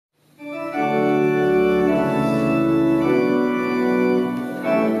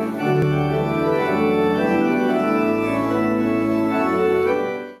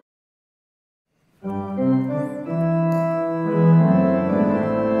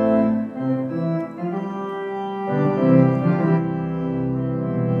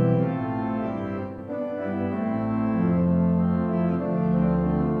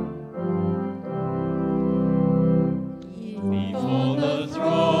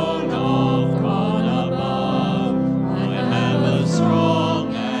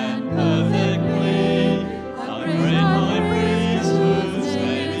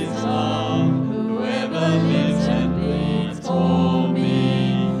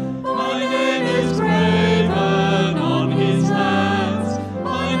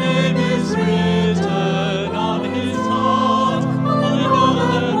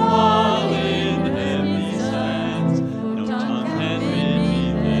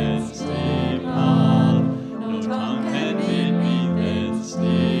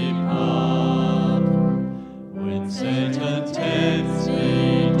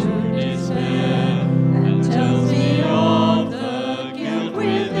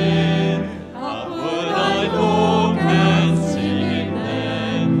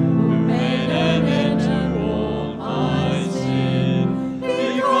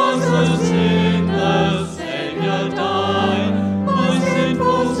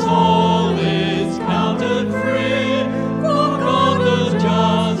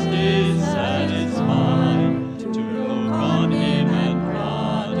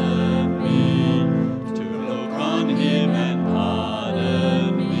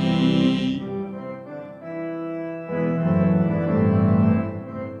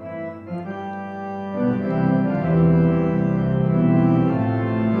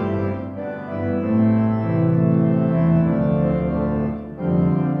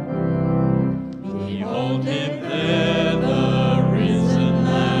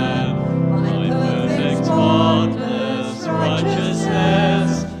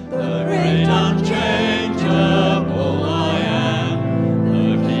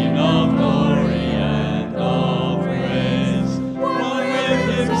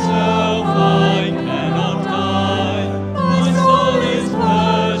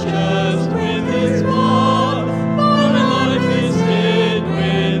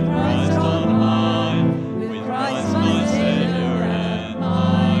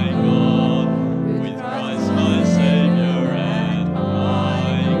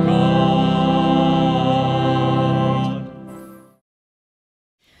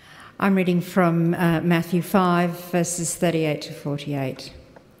I'm reading from Matthew 5, verses 38 to 48.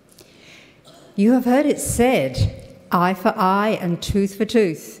 You have heard it said, eye for eye and tooth for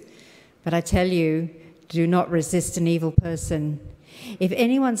tooth. But I tell you, do not resist an evil person. If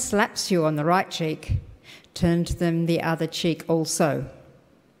anyone slaps you on the right cheek, turn to them the other cheek also.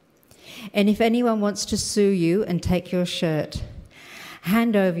 And if anyone wants to sue you and take your shirt,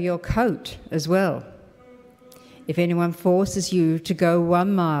 hand over your coat as well. If anyone forces you to go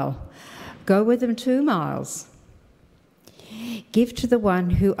 1 mile, go with them 2 miles. Give to the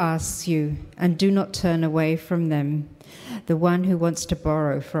one who asks you, and do not turn away from them, the one who wants to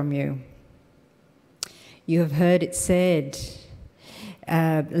borrow from you. You have heard it said,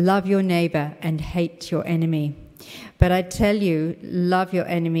 love your neighbour and hate your enemy. But I tell you, love your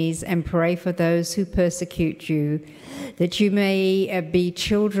enemies and pray for those who persecute you, that you may be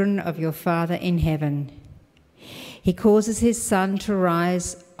children of your Father in heaven. He causes his sun to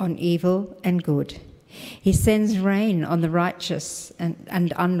rise on evil and good. He sends rain on the righteous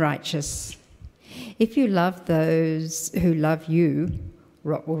and unrighteous. If you love those who love you,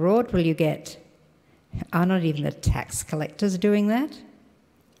 what reward will you get? Are not even the tax collectors doing that?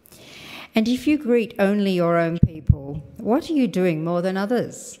 And if you greet only your own people, what are you doing more than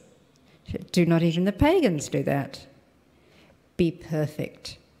others? Do not even the pagans do that? Be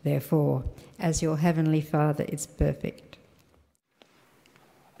perfect, therefore, as your heavenly Father is perfect.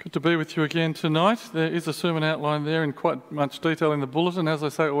 Good to be with you again tonight. There is a sermon outline there in quite much detail in the bulletin. As I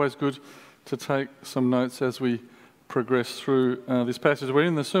say, always good to take some notes as we progress through this passage. We're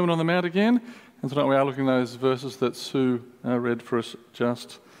in the Sermon on the Mount again, and tonight we are looking at those verses that Sue read for us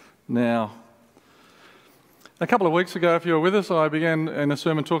just now. A couple of weeks ago, if you were with us, I began in a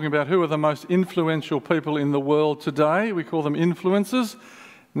sermon talking about who are the most influential people in the world today. We call them influencers.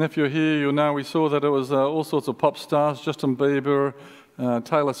 And if you're here, you'll know we saw that it was all sorts of pop stars, Justin Bieber,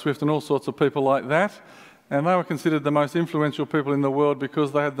 Taylor Swift and all sorts of people like that. And they were considered the most influential people in the world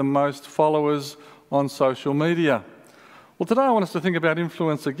because they had the most followers on social media. Well, today I want us to think about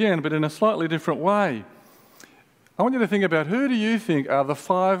influence again, but in a slightly different way. I want you to think about who do you think are the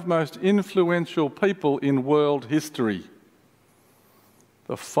 5 most influential people in world history?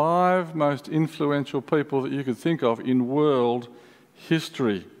 The 5 most influential people that you could think of in world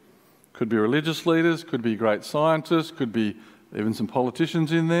history. Could be religious leaders, could be great scientists, could be even some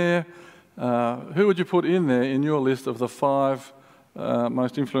politicians in there. Who would you put in there in your list of the 5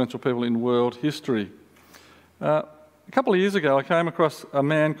 most influential people in world history? A couple of years ago, I came across a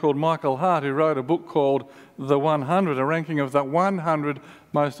man called Michael Hart who wrote a book called The 100, a ranking of the 100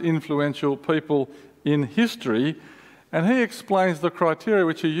 most influential people in history. And he explains the criteria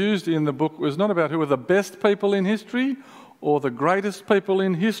which he used in the book was not about who were the best people in history or the greatest people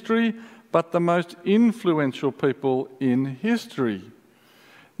in history, but the most influential people in history.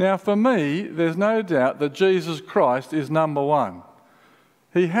 Now, for me, there's no doubt that Jesus Christ is number 1.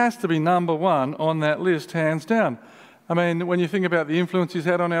 He has to be number 1 on that list, hands down. I mean, when you think about the influence he's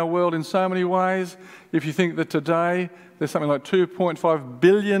had on our world in so many ways, if you think that today there's something like 2.5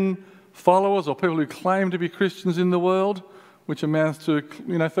 billion followers or people who claim to be Christians in the world, which amounts to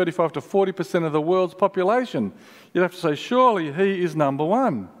 35 to 40% of the world's population, you'd have to say, surely he is number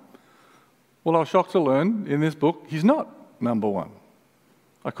 1. Well, I was shocked to learn in this book he's not number 1.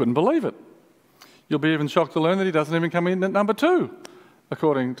 I couldn't believe it. You'll be even shocked to learn that he doesn't even come in at number 2,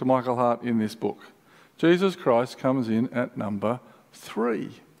 according to Michael Hart in this book. Jesus Christ comes in at number 3.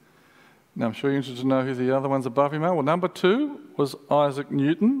 Now, I'm sure you're interested to know who the other ones above him are. Well, number 2 was Isaac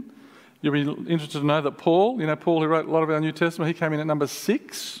Newton. You'll be interested to know that Paul, Paul who wrote a lot of our New Testament, he came in at number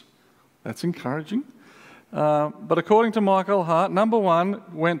 6. That's encouraging. But according to Michael Hart, number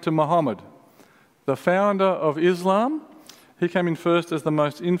 1 went to Muhammad, the founder of Islam. He came in first as the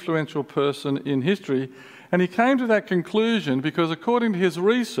most influential person in history. And he came to that conclusion because according to his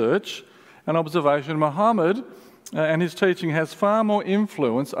research and observation, Muhammad and his teaching has far more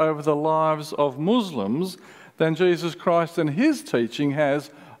influence over the lives of Muslims than Jesus Christ and his teaching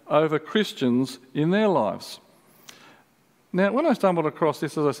has over Christians in their lives. Now, when I stumbled across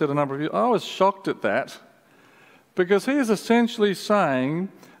this, as I said a number of years, I was shocked at that because he is essentially saying,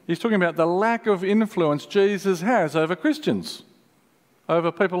 he's talking about the lack of influence Jesus has over Christians,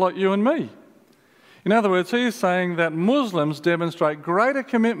 over people like you and me. In other words, he is saying that Muslims demonstrate greater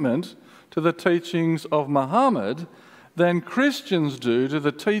commitment to the teachings of Muhammad than Christians do to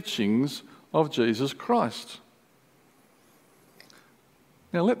the teachings of Jesus Christ.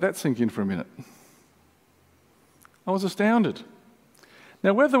 Now let that sink in for a minute. I was astounded.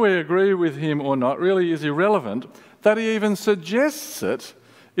 Now whether we agree with him or not really is irrelevant. That he even suggests it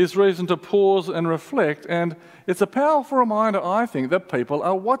is reason to pause and reflect, and it's a powerful reminder, I think, that people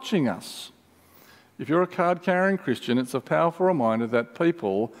are watching us. If you're a card-carrying Christian, it's a powerful reminder that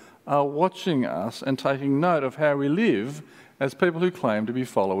people are watching us and taking note of how we live as people who claim to be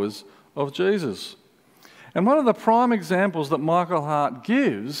followers of Jesus. And one of the prime examples that Michael Hart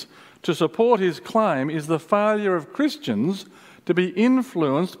gives to support his claim is the failure of Christians to be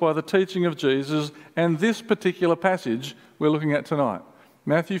influenced by the teaching of Jesus and this particular passage we're looking at tonight,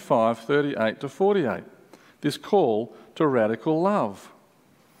 Matthew 5:38-48, this call to radical love.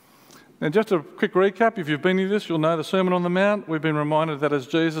 Now, just a quick recap, if you've been in this, you'll know the Sermon on the Mount. We've been reminded that as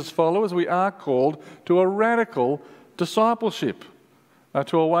Jesus' followers, we are called to a radical discipleship,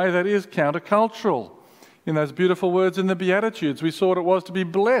 to a way that is countercultural. In those beautiful words in the Beatitudes, we saw what it was to be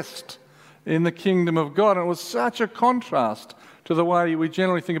blessed in the kingdom of God, and it was such a contrast to the way we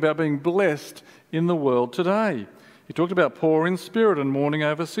generally think about being blessed in the world today. He talked about poor in spirit and mourning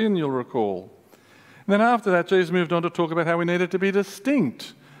over sin, you'll recall. And then after that, Jesus moved on to talk about how we needed to be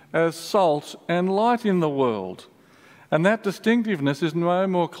distinct as salt and light in the world. And that distinctiveness is no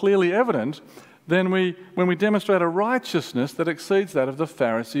more clearly evident than when we demonstrate a righteousness that exceeds that of the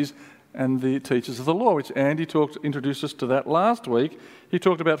Pharisees and the teachers of the law, which Andy introduced us to that last week. He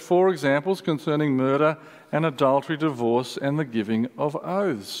talked about 4 examples concerning murder and adultery, divorce, and the giving of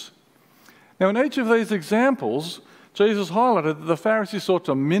oaths. Now, in each of these examples, Jesus highlighted that the Pharisees sought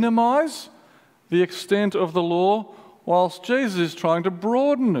to minimise the extent of the law, whilst Jesus is trying to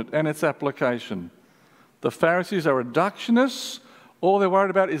broaden it and its application. The Pharisees are reductionists. All they're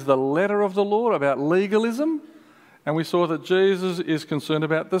worried about is the letter of the law, about legalism. And we saw that Jesus is concerned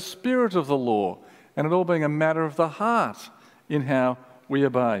about the spirit of the law and it all being a matter of the heart in how we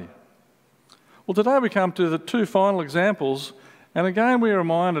obey. Well, today we come to the 2 final examples, and again we are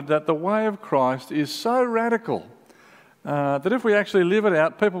reminded that the way of Christ is so radical that if we actually live it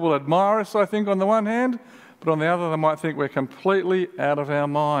out, people will admire us, I think, on the one hand, but on the other they might think we're completely out of our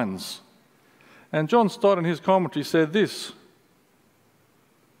minds. And John Stott in his commentary said this.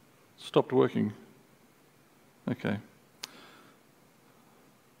 Stopped working. Okay.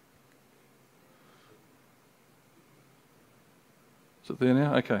 Is it there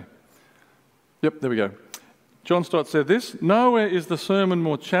now? Okay. Yep, there we go. John Stott said this: "Nowhere is the sermon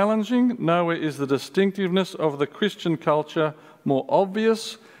more challenging, nowhere is the distinctiveness of the Christian culture more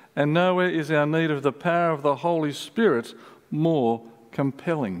obvious, and nowhere is our need of the power of the Holy Spirit more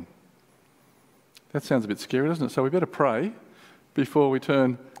compelling." That sounds a bit scary, doesn't it? So we better pray before we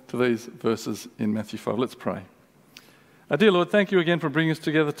turn to these verses in Matthew 5. Let's pray. Dear Lord, thank you again for bringing us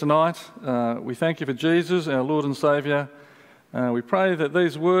together tonight. We thank you for Jesus, our Lord and Saviour. We pray that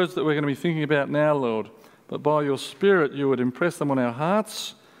these words that we're going to be thinking about now, Lord, that by your Spirit you would impress them on our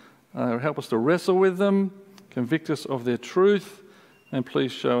hearts, help us to wrestle with them, convict us of their truth, and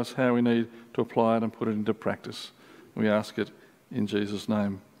please show us how we need to apply it and put it into practice. We ask it in Jesus'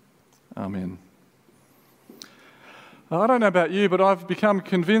 name. Amen. I don't know about you, but I've become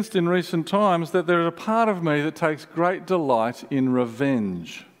convinced in recent times that there is a part of me that takes great delight in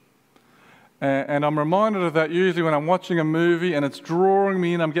revenge. And I'm reminded of that usually when I'm watching a movie and it's drawing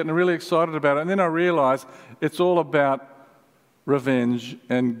me in, I'm getting really excited about it, and then I realise it's all about revenge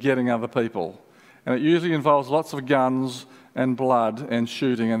and getting other people. And it usually involves lots of guns and blood and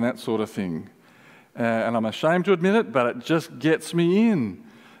shooting and that sort of thing. And I'm ashamed to admit it, but it just gets me in.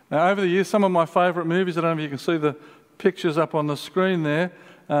 Now, over the years, some of my favourite movies, I don't know if you can see the pictures up on the screen there.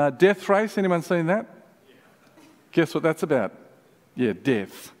 Death Race, anyone seen that? Yeah. Guess what that's about? Yeah,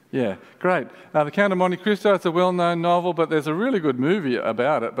 death. Yeah, great. The Count of Monte Cristo, it's a well-known novel, but there's a really good movie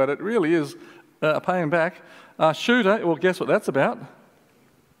about it, but it really is paying back. Shooter, well, guess what that's about?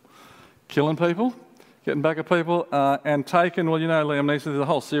 Killing people, getting back at people. And Taken, well, you know Liam Neeson, there's a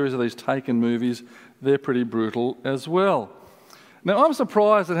whole series of these Taken movies. They're pretty brutal as well. Now, I'm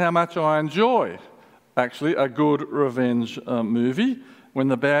surprised at how much I enjoy, actually, a good revenge movie when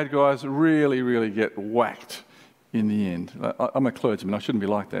the bad guys really, really get whacked in the end. I'm a clergyman, I shouldn't be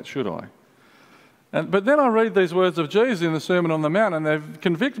like that, should I? But then I read these words of Jesus in the Sermon on the Mount, and they've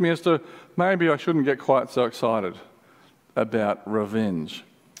convicted me as to maybe I shouldn't get quite so excited about revenge.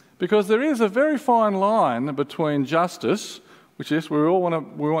 Because there is a very fine line between justice, which is, we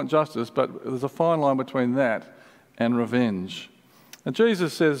want justice, but there's a fine line between that and revenge. And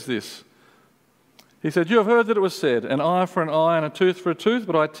Jesus says this. He said, "You have heard that it was said, an eye for an eye and a tooth for a tooth,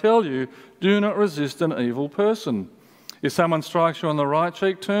 but I tell you, do not resist an evil person. If someone strikes you on the right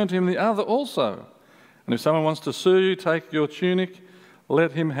cheek, turn to him the other also. And if someone wants to sue you, take your tunic,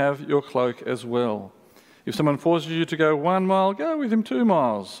 let him have your cloak as well. If someone forces you to go 1 mile, go with him 2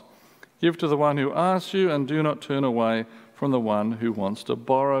 miles. Give to the one who asks you, and do not turn away from the one who wants to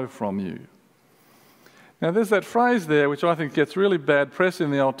borrow from you. Now, there's that phrase there which I think gets really bad press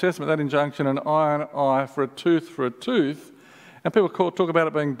in the Old Testament, that injunction, an eye for a tooth, and people talk about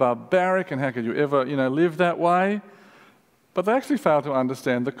it being barbaric and how could you ever, live that way. But they actually fail to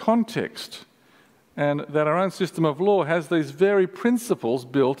understand the context, and that our own system of law has these very principles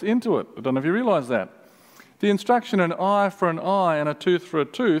built into it. I don't know if you realise that. The instruction, an eye for an eye and a tooth for a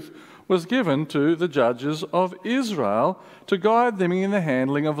tooth, was given to the judges of Israel to guide them in the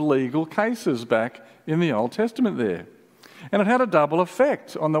handling of legal cases back in the Old Testament there. And it had a double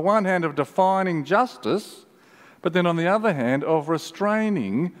effect. On the one hand, of defining justice, but then on the other hand, of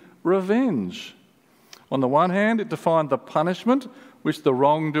restraining revenge. On the one hand, it defined the punishment which the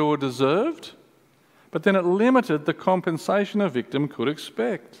wrongdoer deserved, but then it limited the compensation a victim could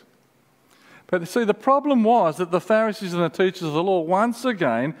expect. But see, the problem was that the Pharisees and the teachers of the law once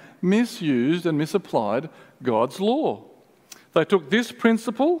again misused and misapplied God's law. They took this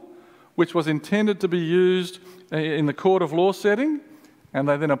principle, which was intended to be used in the court of law setting, and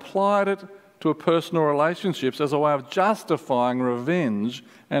they then applied it to personal relationships as a way of justifying revenge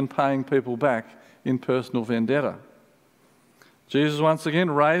and paying people back in personal vendetta. Jesus once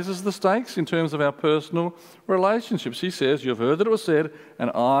again raises the stakes in terms of our personal relationships. He says, "You've heard that it was said,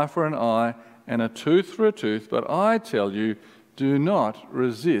 an eye for an eye and a tooth for a tooth, but I tell you, do not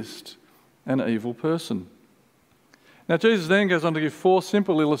resist an evil person." Now, Jesus then goes on to give 4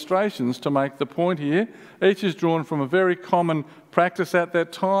 simple illustrations to make the point here. Each is drawn from a very common practice at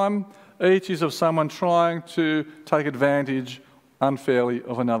that time. Each is of someone trying to take advantage unfairly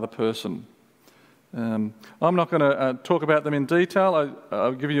of another person. I'm not going to talk about them in detail.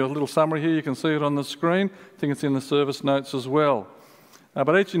 I'll give you a little summary here. You can see it on the screen. I think it's in the service notes as well. But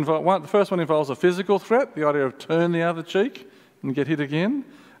the first one involves a physical threat, the idea of turn the other cheek and get hit again.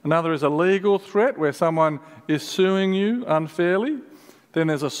 Another is a legal threat where someone is suing you unfairly. Then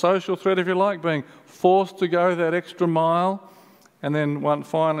there's a social threat, if you like, being forced to go that extra mile. And then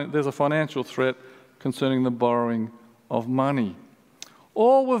finally, there's a financial threat concerning the borrowing of money.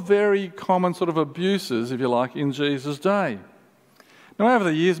 All were very common sort of abuses, if you like, in Jesus' day. Now, over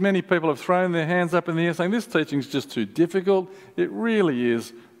the years, many people have thrown their hands up in the air saying, this teaching's just too difficult. It really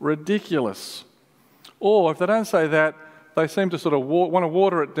is ridiculous. Or if they don't say that, they seem to sort of want to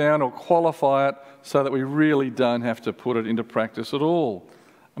water it down or qualify it so that we really don't have to put it into practice at all.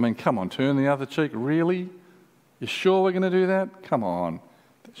 I mean, come on, turn the other cheek, really? You sure we're going to do that? Come on.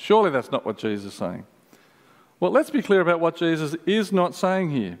 Surely that's not what Jesus is saying. Well, let's be clear about what Jesus is not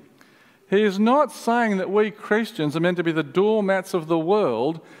saying here. He is not saying that we Christians are meant to be the doormats of the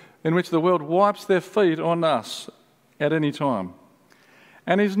world in which the world wipes their feet on us at any time.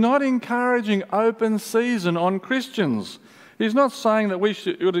 And he's not encouraging open season on Christians. He's not saying that we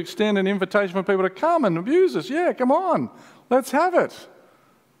should extend an invitation for people to come and abuse us. Yeah, come on, let's have it.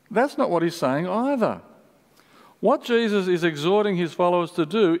 That's not what he's saying either. What Jesus is exhorting his followers to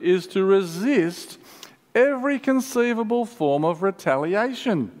do is to resist every conceivable form of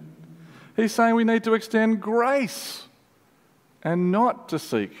retaliation. He's saying we need to extend grace and not to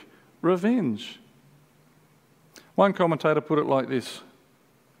seek revenge. One commentator put it like this: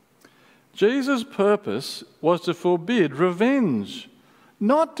 Jesus' purpose was to forbid revenge,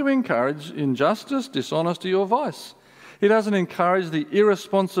 not to encourage injustice, dishonesty or vice. He doesn't encourage the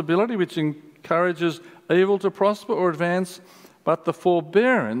irresponsibility which encourages evil to prosper or advance, but the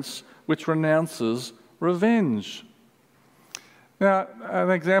forbearance which renounces revenge. Now,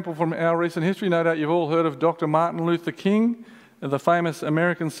 an example from our recent history, no doubt you've all heard of Dr. Martin Luther King, the famous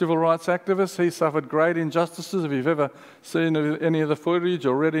American civil rights activist. He suffered great injustices. If you've ever seen any of the footage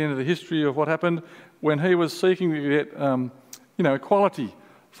or read into the history of what happened when he was seeking to get equality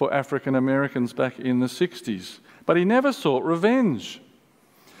for African Americans back in the 60s. But he never sought revenge.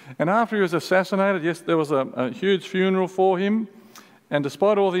 And after he was assassinated, yes, there was a huge funeral for him. And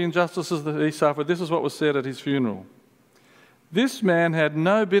despite all the injustices that he suffered, this is what was said at his funeral: "This man had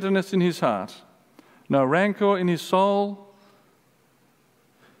no bitterness in his heart, no rancour in his soul,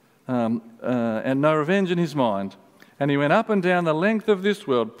 and no revenge in his mind. And he went up and down the length of this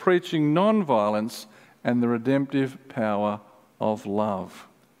world preaching non-violence and the redemptive power of love."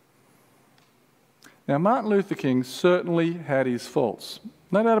 Now, Martin Luther King certainly had his faults,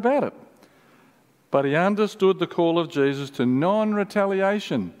 no doubt about it. But he understood the call of Jesus to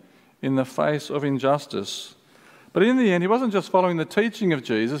non-retaliation in the face of injustice. But in the end, he wasn't just following the teaching of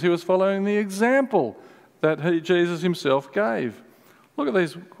Jesus, he was following the example that Jesus himself gave. Look at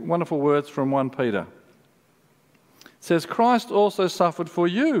these wonderful words from 1 Peter. It says, "Christ also suffered for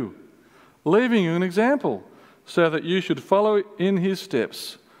you, leaving you an example, so that you should follow in his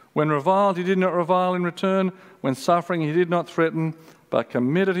steps. When reviled, he did not revile in return. When suffering, he did not threaten, but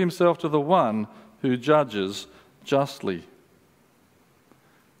committed himself to the one who judges justly.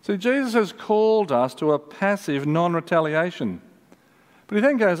 See, Jesus has called us to a passive non-retaliation. But he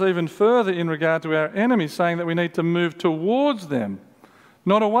then goes even further in regard to our enemies, saying that we need to move towards them,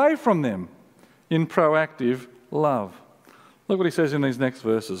 not away from them, in proactive love. Look what he says in these next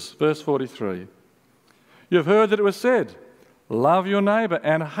verses. Verse 43. You have heard that it was said, love your neighbour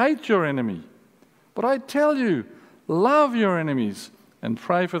and hate your enemy. But I tell you, love your enemies and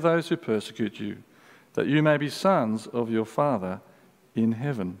pray for those who persecute you, that you may be sons of your Father in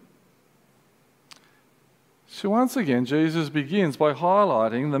heaven. So once again, Jesus begins by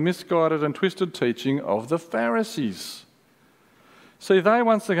highlighting the misguided and twisted teaching of the Pharisees. See, they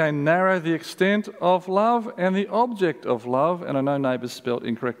once again narrow the extent of love and the object of love, and I know neighbour's spelt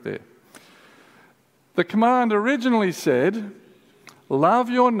incorrect there. The command originally said, love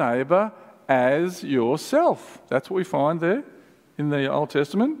your neighbour as yourself. That's what we find there in the Old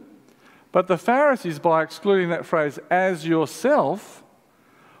Testament. But the Pharisees, by excluding that phrase, as yourself,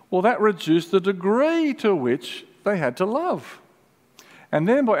 well, that reduced the degree to which they had to love. And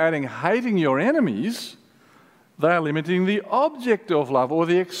then by adding hating your enemies, they are limiting the object of love, or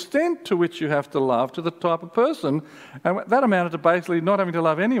the extent to which you have to love, to the type of person. And that amounted to basically not having to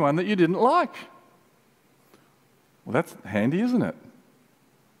love anyone that you didn't like. Well, that's handy, isn't it?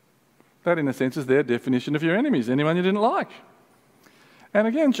 That, in a sense, is their definition of your enemies, anyone you didn't like. And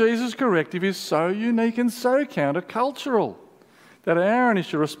again, Jesus' corrective is so unique and so countercultural that our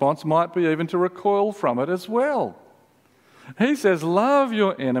initial response might be even to recoil from it as well. He says, love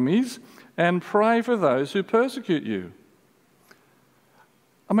your enemies and pray for those who persecute you.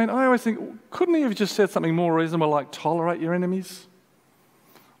 I mean, I always think, couldn't he have just said something more reasonable like tolerate your enemies?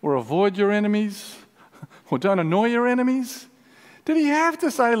 Or avoid your enemies? Or don't annoy your enemies? Did he have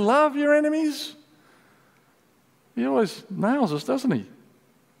to say love your enemies? He always nails us, doesn't he?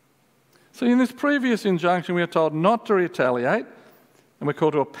 So in this previous injunction, we are told not to retaliate, and we're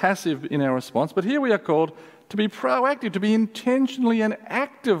called to a passive in our response. But here we are called to be proactive, to be intentionally and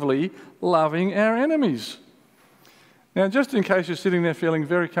actively loving our enemies. Now, just in case you're sitting there feeling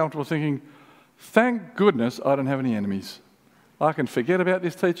very comfortable thinking, thank goodness I don't have any enemies. I can forget about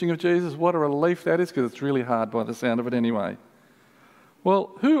this teaching of Jesus. What a relief that is, because it's really hard by the sound of it anyway.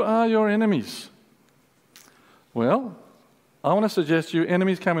 Well, who are your enemies? Well, I want to suggest to you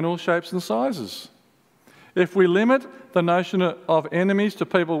enemies come in all shapes and sizes. If we limit the notion of enemies to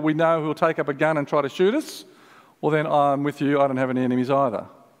people we know who will take up a gun and try to shoot us, well then I'm with you, I don't have any enemies either.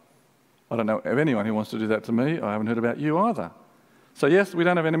 I don't know of anyone who wants to do that to me. I haven't heard about you either. So yes, we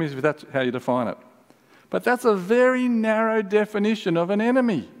don't have enemies if that's how you define it. But that's a very narrow definition of an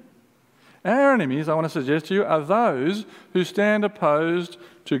enemy. Our enemies, I want to suggest to you, are those who stand opposed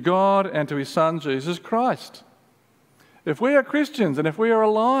to God and to his Son, Jesus Christ. If we are Christians and if we are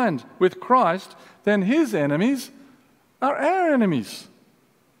aligned with Christ, then his enemies are our enemies.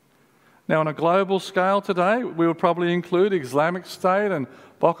 Now, on a global scale today, we would probably include Islamic State and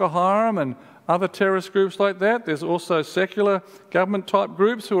Boko Haram and other terrorist groups like that. There's also secular government-type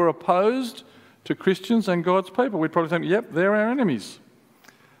groups who are opposed to Christians and God's people. We'd probably think, yep, they're our enemies.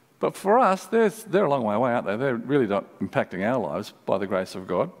 But for us, they're a long way away, aren't they? They're really not impacting our lives by the grace of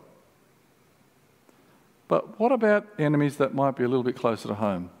God. But what about enemies that might be a little bit closer to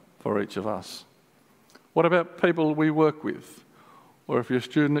home for each of us? What about people we work with? Or if you're a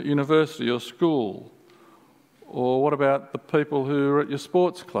student at university or school? Or what about the people who are at your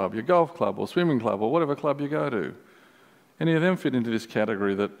sports club, your golf club or swimming club or whatever club you go to? Any of them fit into this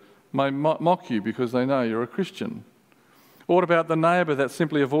category that may mock you because they know you're a Christian? Or what about the neighbour that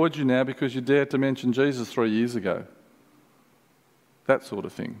simply avoids you now because you dared to mention Jesus 3 years ago? That sort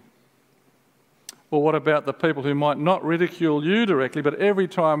of thing. Or what about the people who might not ridicule you directly, but every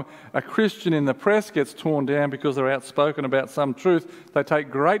time a Christian in the press gets torn down because they're outspoken about some truth, they take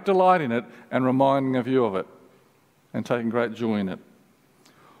great delight in it and reminding of you of it and taking great joy in it?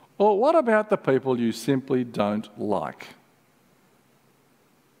 Or what about the people you simply don't like?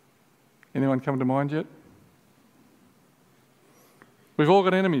 Anyone come to mind yet? We've all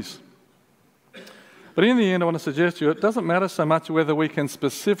got enemies. But in the end, I want to suggest to you, it doesn't matter so much whether we can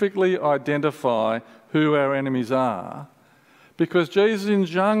specifically identify who our enemies are, because Jesus'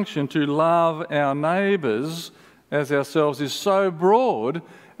 injunction to love our neighbours as ourselves is so broad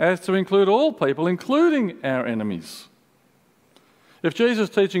as to include all people, including our enemies. If Jesus'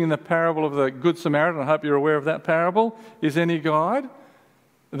 teaching in the parable of the Good Samaritan, I hope you're aware of that parable, is any guide,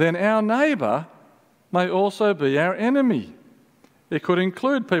 then our neighbour may also be our enemy. It could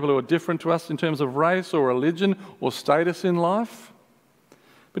include people who are different to us in terms of race or religion or status in life.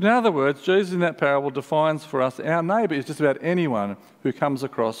 But in other words, Jesus in that parable defines for us our neighbour is just about anyone who comes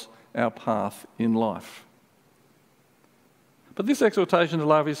across our path in life. But this exhortation to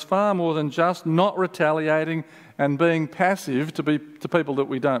love is far more than just not retaliating and being passive to people that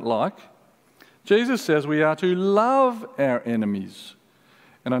we don't like. Jesus says we are to love our enemies.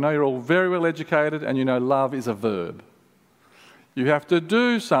 And I know you're all very well educated and you know love is a verb. You have to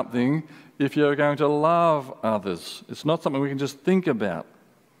do something if you're going to love others. It's not something we can just think about.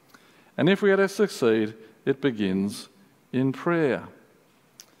 And if we are to succeed, it begins in prayer.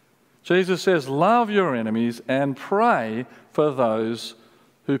 Jesus says, love your enemies and pray for those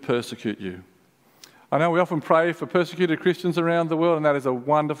who persecute you. I know we often pray for persecuted Christians around the world, and that is a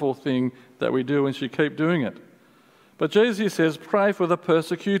wonderful thing that we do and should keep doing it. But Jesus says, pray for the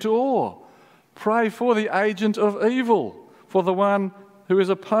persecutor. Pray for the agent of evil, for the one who is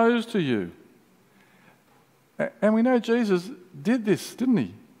opposed to you. And we know Jesus did this, didn't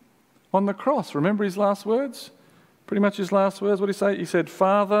he? On the cross. Remember his last words? Pretty much his last words. What did he say? He said,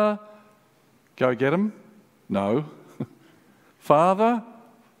 Father, go get them. No. Father,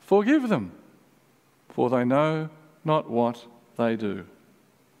 forgive them, for they know not what they do.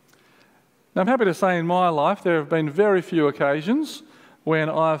 Now, I'm happy to say in my life there have been very few occasions when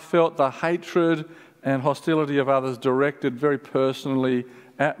I've felt the hatred and hostility of others directed very personally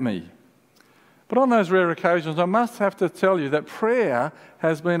at me. But on those rare occasions, I must have to tell you that prayer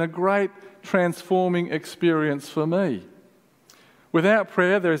has been a great transforming experience for me. Without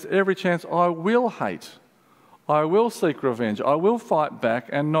prayer, there is every chance I will hate, I will seek revenge, I will fight back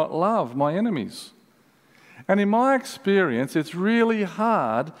and not love my enemies. And in my experience, it's really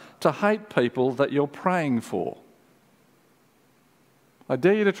hard to hate people that you're praying for. I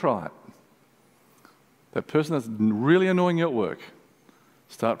dare you to try it. That person that's really annoying you at work,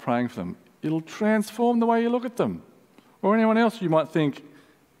 start praying for them. It'll transform the way you look at them, or anyone else you might think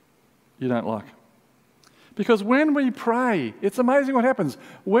you don't like. Because when we pray, it's amazing what happens.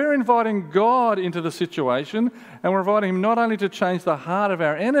 We're inviting God into the situation, and we're inviting him not only to change the heart of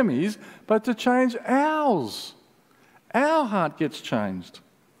our enemies, but to change ours. Our heart gets changed.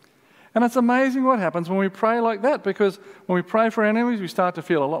 And it's amazing what happens when we pray like that, because when we pray for our enemies, we start to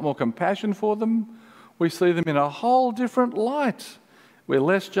feel a lot more compassion for them. We see them in a whole different light. We're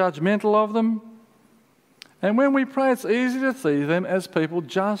less judgmental of them. And when we pray, it's easy to see them as people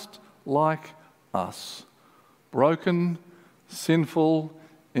just like us. Broken, sinful,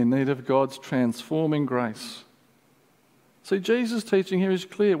 in need of God's transforming grace. See, Jesus' teaching here is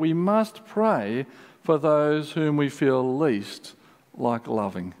clear. We must pray for those whom we feel least like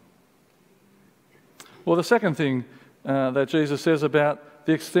loving. Well, the second thing that Jesus says about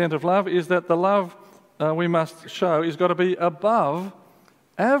the extent of love is that the love we must show has got to be above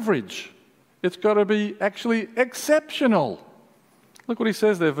average. It's got to be actually exceptional. Look what he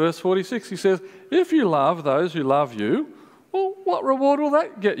says there, verse 46. He says, if you love those who love you, well, what reward will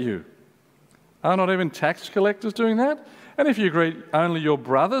that get you? Are not even tax collectors doing that? And if you greet only your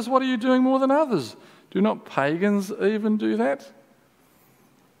brothers, what are you doing more than others? Do not pagans even do that?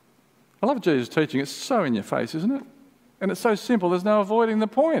 I love Jesus' teaching. It's so in your face, isn't it? And it's so simple, there's no avoiding the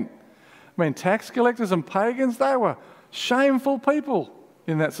point. I mean, tax collectors and pagans, they were shameful people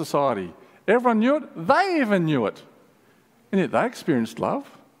in that society. Everyone knew it. They even knew it. And yet they experienced love.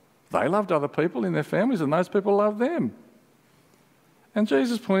 They loved other people in their families, and those people loved them. And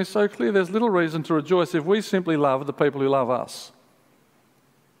Jesus' point is so clear, there's little reason to rejoice if we simply love the people who love us.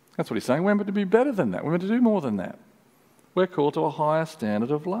 That's what he's saying. We're meant to be better than that. We're meant to do more than that. We're called to a higher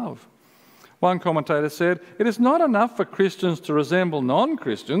standard of love. One commentator said, it is not enough for Christians to resemble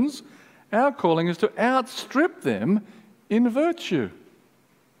non-Christians. Our calling is to outstrip them in virtue.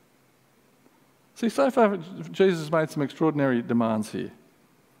 See, so far Jesus has made some extraordinary demands here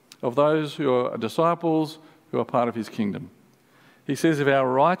of those who are disciples, who are part of his kingdom. He says if our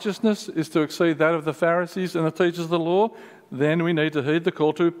righteousness is to exceed that of the Pharisees and the teachers of the law, then we need to heed the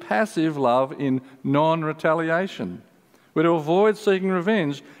call to passive love in non-retaliation. We're to avoid seeking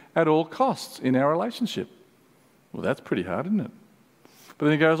revenge at all costs in our relationship. Well, that's pretty hard, isn't it? But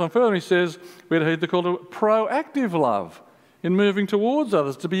then he goes on further and he says we're to heed the call to proactive love in moving towards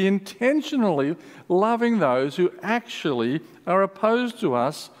others, to be intentionally loving those who actually are opposed to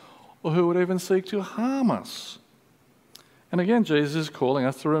us or who would even seek to harm us. And again, Jesus is calling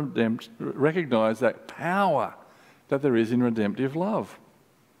us to recognise that power that there is in redemptive love.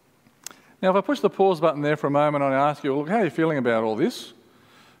 Now, if I push the pause button there for a moment and I ask you, well, how are you feeling about all this?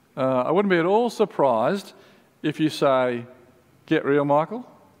 I wouldn't be at all surprised if you say, get real, Michael.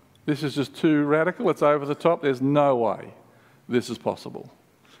 This is just too radical. It's over the top. There's no way this is possible.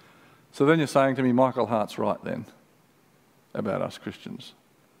 So then you're saying to me, Michael Hart's right then about us Christians.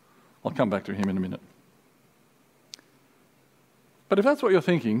 I'll come back to him in a minute. But if that's what you're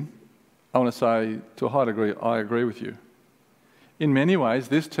thinking, I want to say to a high degree, I agree with you. In many ways,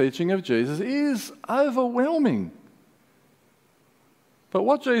 this teaching of Jesus is overwhelming. But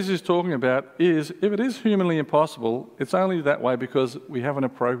what Jesus is talking about is, if it is humanly impossible, it's only that way because we haven't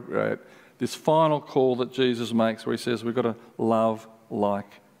appropriated this final call that Jesus makes where he says we've got to love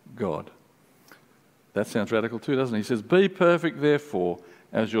like God. That sounds radical too, doesn't it? He says, be perfect, therefore,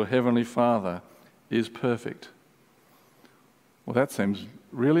 as your heavenly Father is perfect. Well, that seems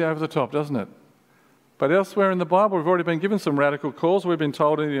really over the top, doesn't it? But elsewhere in the Bible, we've already been given some radical calls. We've been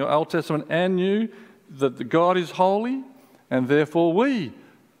told in the Old Testament and New that God is holy, and therefore we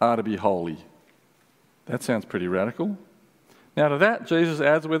are to be holy. That sounds pretty radical. Now to that, Jesus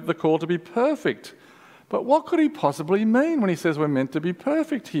adds with the call to be perfect. But what could he possibly mean when he says we're meant to be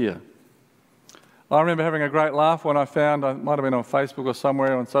perfect here? I remember having a great laugh when I found, I might have been on Facebook or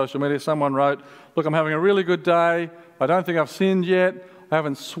somewhere on social media, someone wrote, look, I'm having a really good day. I don't think I've sinned yet. I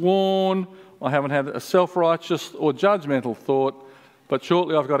haven't sworn. I haven't had a self-righteous or judgmental thought. But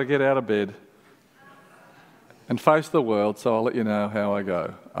shortly I've got to get out of bed and face the world, so I'll let you know how I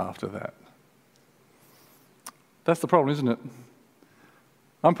go after that. That's the problem, isn't it?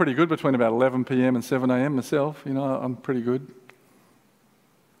 I'm pretty good between about 11 p.m. and 7 a.m. myself. You know, I'm pretty good.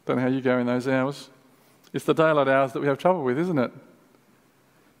 Don't know how you go in those hours. It's the daylight hours that we have trouble with, isn't it?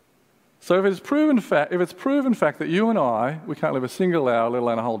 So if it's proven fact that you and I, we can't live a single hour, let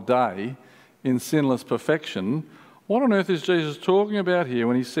alone a whole day, in sinless perfection, what on earth is Jesus talking about here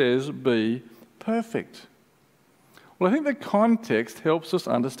when he says, be perfect? Well, I think the context helps us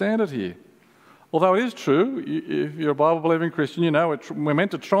understand it here. Although it is true, if you're a Bible-believing Christian, you know we're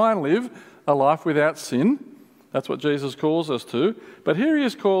meant to try and live a life without sin. That's what Jesus calls us to. But here he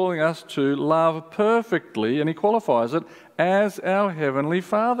is calling us to love perfectly, and he qualifies it, as our Heavenly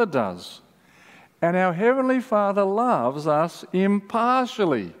Father does. And our Heavenly Father loves us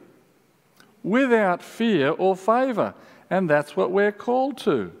impartially, without fear or favour. And that's what we're called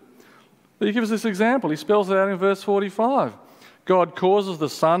to. He gives this example. He spells it out in verse 45. God causes the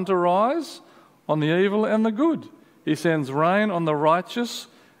sun to rise on the evil and the good. He sends rain on the righteous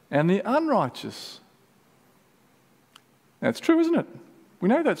and the unrighteous. That's true, isn't it? We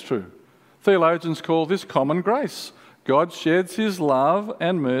know that's true. Theologians call this common grace. God sheds his love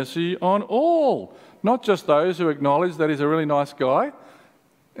and mercy on all, not just those who acknowledge that he's a really nice guy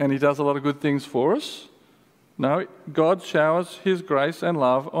and he does a lot of good things for us. No, God showers his grace and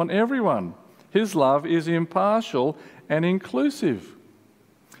love on everyone. His love is impartial and inclusive.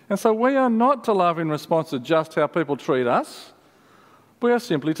 And so we are not to love in response to just how people treat us. We are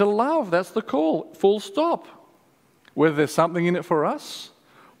simply to love. That's the call. Full stop. Whether there's something in it for us,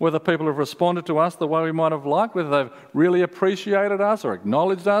 whether people have responded to us the way we might have liked, whether they've really appreciated us or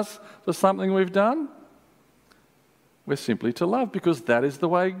acknowledged us for something we've done, we're simply to love because that is the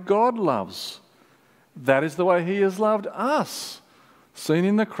way God loves. That is the way he has loved us, seen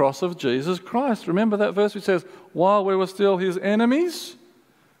in the cross of Jesus Christ. Remember that verse which says, while we were still his enemies,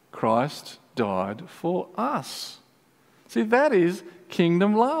 Christ died for us. See, that is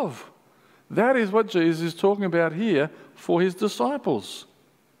kingdom love. That is what Jesus is talking about here for his disciples.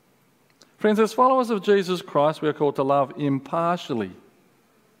 Friends, as followers of Jesus Christ, we are called to love impartially.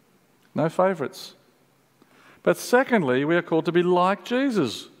 No favourites. But secondly, we are called to be like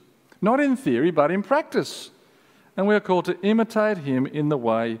Jesus. Not in theory, but in practice. And we are called to imitate him in the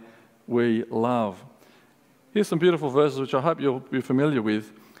way we love. Here's some beautiful verses which I hope you'll be familiar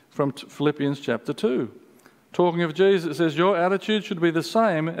with from Philippians chapter 2. Talking of Jesus, it says, your attitude should be the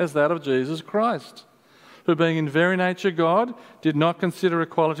same as that of Jesus Christ, who being in very nature God, did not consider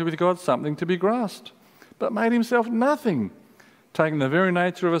equality with God something to be grasped, but made himself nothing, taking the very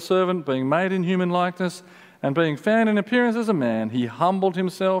nature of a servant, being made in human likeness, and being found in appearance as a man, he humbled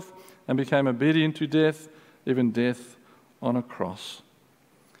himself and became obedient to death, even death on a cross.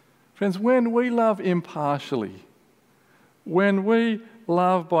 Friends, when we love impartially, when we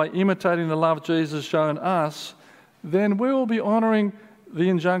love by imitating the love Jesus has shown us, then we will be honouring the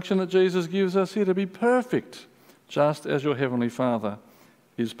injunction that Jesus gives us here to be perfect, just as your Heavenly Father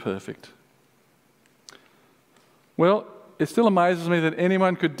is perfect. Well, it still amazes me that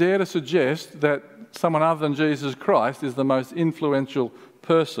anyone could dare to suggest that someone other than Jesus Christ is the most influential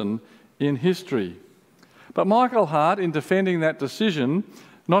person in history. But Michael Hart, in defending that decision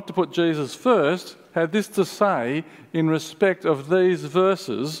not to put Jesus first, had this to say in respect of these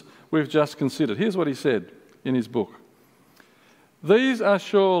verses we've just considered. Here's what he said in his book. These are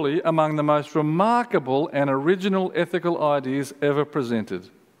surely among the most remarkable and original ethical ideas ever presented.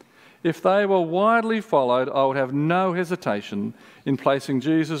 If they were widely followed, I would have no hesitation in placing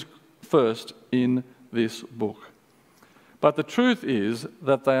Jesus first in this book. But the truth is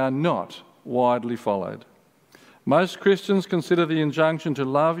that they are not widely followed. Most Christians consider the injunction to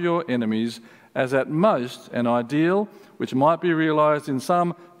love your enemies as at most an ideal which might be realised in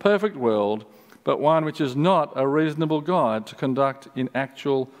some perfect world, but one which is not a reasonable guide to conduct in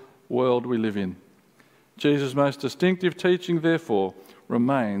actual world we live in. Jesus' most distinctive teaching, therefore,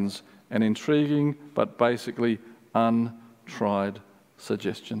 remains an intriguing but basically untried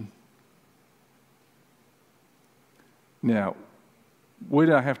suggestion. Now, we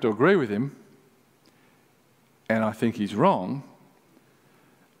don't have to agree with him, and I think he's wrong,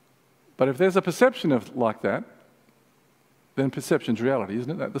 but if there's a perception of like that, then perception's reality,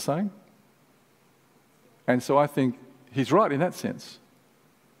 isn't it that the saying? And so I think he's right in that sense.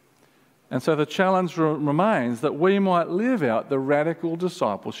 And so the challenge remains that we might live out the radical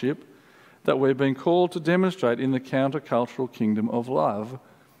discipleship that we've been called to demonstrate in the countercultural kingdom of love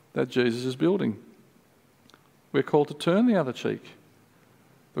that Jesus is building. We're called to turn the other cheek,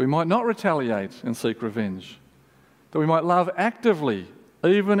 that we might not retaliate and seek revenge, that we might love actively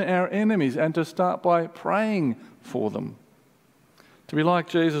even our enemies, and to start by praying for them. To be like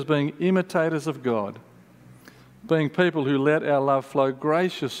Jesus, being imitators of God, being people who let our love flow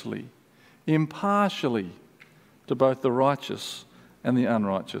graciously, impartially to both the righteous and the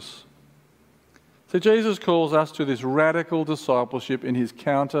unrighteous. So Jesus calls us to this radical discipleship in his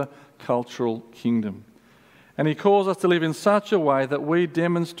counter-cultural kingdom. And he calls us to live in such a way that we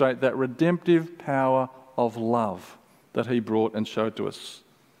demonstrate that redemptive power of love that he brought and showed to us.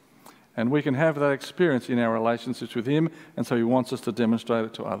 And we can have that experience in our relationships with him, and so he wants us to demonstrate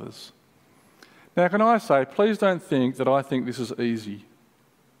it to others. Now, can I say, please don't think that I think this is easy.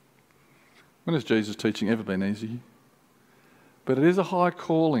 When has Jesus' teaching ever been easy? But it is a high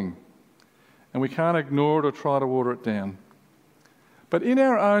calling, and we can't ignore it or try to water it down. But in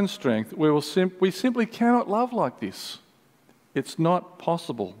our own strength, we simply cannot love like this. It's not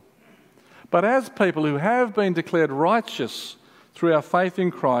possible. But as people who have been declared righteous through our faith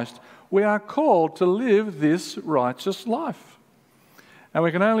in Christ, we are called to live this righteous life. And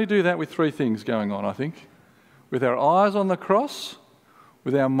we can only do that with three things going on, I think. With our eyes on the cross,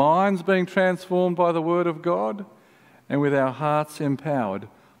 with our minds being transformed by the Word of God, and with our hearts empowered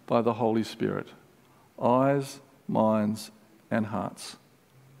by the Holy Spirit. Eyes, minds, and hearts.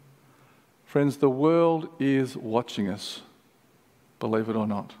 Friends, the world is watching us, believe it or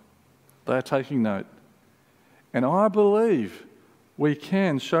not. They are taking note. And I believe we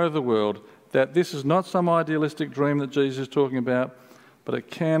can show the world that this is not some idealistic dream that Jesus is talking about, but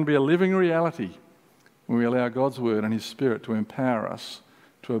it can be a living reality when we allow God's Word and his Spirit to empower us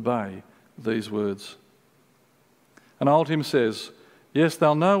to obey these words. An old hymn says, "Yes,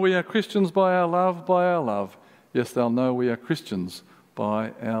 they'll know we are Christians by our love, by our love. Yes, they'll know we are Christians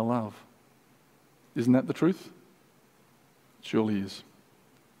by our love." Isn't that the truth? It surely is.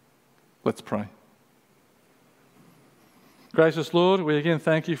 Let's pray. Gracious Lord, we again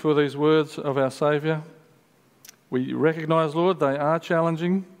thank you for these words of our Saviour. We recognise, Lord, they are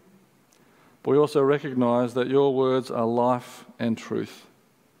challenging, but we also recognise that your words are life and truth.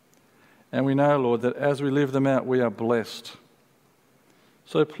 And we know, Lord, that as we live them out, we are blessed.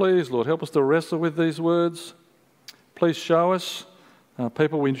 So please, Lord, help us to wrestle with these words. Please show us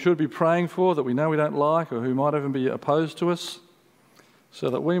people we should be praying for that we know we don't like or who might even be opposed to us, so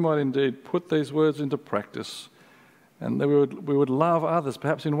that we might indeed put these words into practice and that we would love others,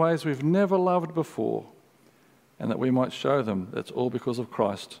 perhaps in ways we've never loved before, and that we might show them that's all because of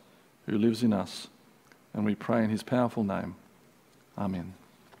Christ who lives in us. And we pray in his powerful name. Amen.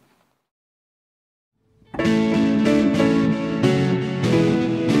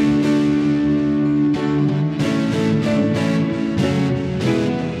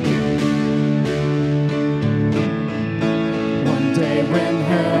 When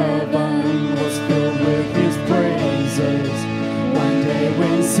heaven was filled with his praises, one day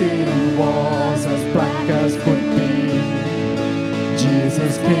when sin was as black as could be,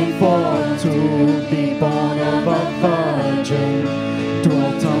 Jesus came forth to be born of a virgin,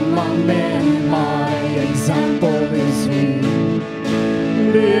 dwelt among men, my example is he.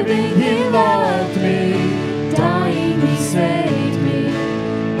 Living he loved me, dying he saved me,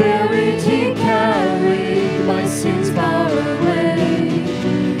 buried he carried my sins far away.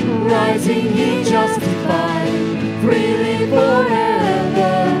 Rising he justified, freely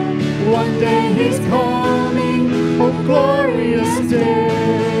forever. One day he's coming, oh glorious day.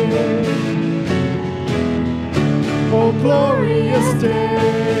 Oh glorious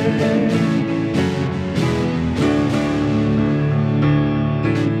day.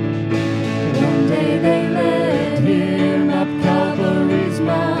 One day they led him up Calvary's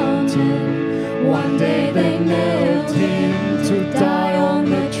mountain,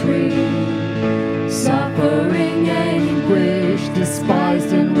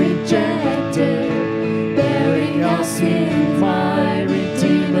 and rejected, bearing our sins, my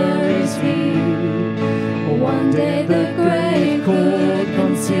Redeemer is He. One day the grave could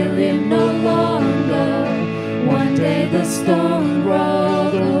conceal Him no longer. One day the stone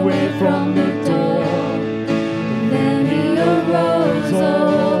rolled away from the door. Then He arose,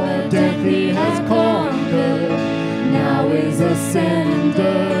 over death He has conquered. Now is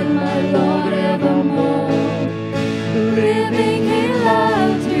ascended, my Lord evermore. Living He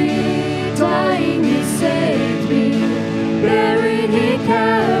loved me, dying He saved me, buried He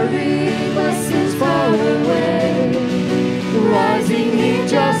carried my sins far away, rising He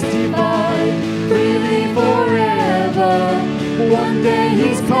justified, freely forever. One day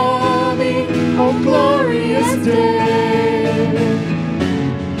He's coming, oh glorious day,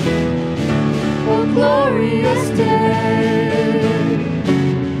 oh glorious day.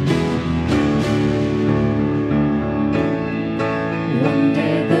 One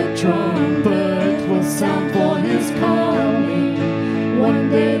day the trumpet will sound for His coming. One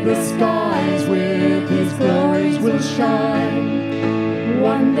day the skies with His glories will shine.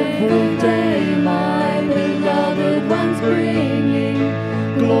 Wonderful day, my beloved ones bringing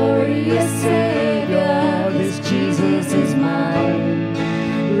glorious